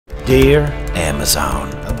Dear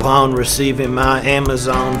Amazon, upon receiving my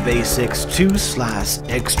Amazon Basics 2-slice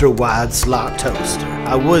extra wide slot toaster,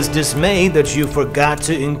 I was dismayed that you forgot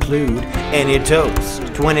to include any toast.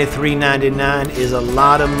 $23.99 is a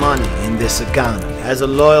lot of money in this economy. As a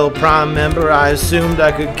loyal Prime member, I assumed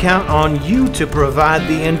I could count on you to provide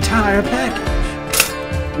the entire package.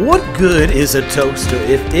 What good is a toaster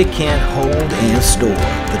if it can't hold and store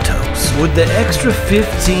the toast? Would the extra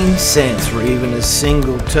 15 cents for even a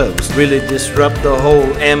single toast really disrupt the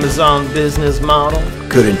whole Amazon business model?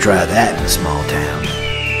 Couldn't try that in a small town.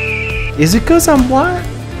 Is it 'cause I'm white?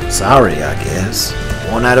 Sorry, I guess.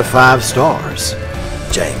 1 out of 5 stars.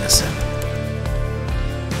 Jameson.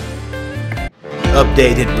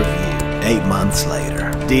 Updated review 8 months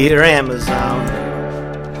later. Dear Amazon,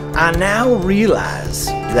 I now realize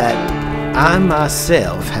that I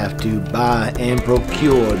myself have to buy and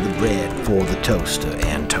procure the bread for the toaster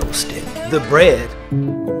and toast it. The bread,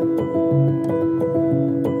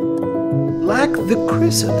 like the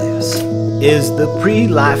chrysalis, is the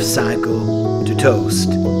pre-life cycle to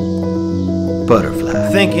toast butterfly.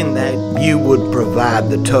 Thinking that you would provide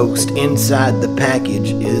the toast inside the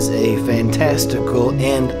package is a fantastical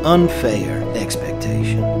and unfair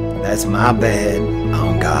expectation. That's my bad.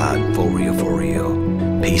 On God, for real, for real.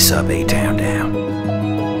 Peace up, A-Town down.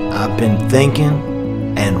 I've been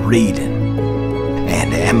thinking and reading,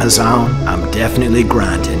 and Amazon, I'm definitely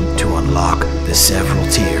grinding to unlock the several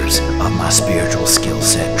tiers of my spiritual skill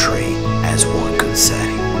set tree, as one could say.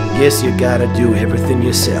 Guess you gotta do everything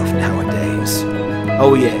yourself nowadays.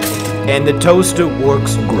 Oh yeah, and the toaster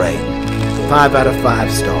works great. 5 out of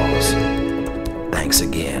 5 stars. Thanks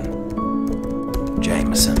again,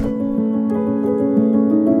 Jameson.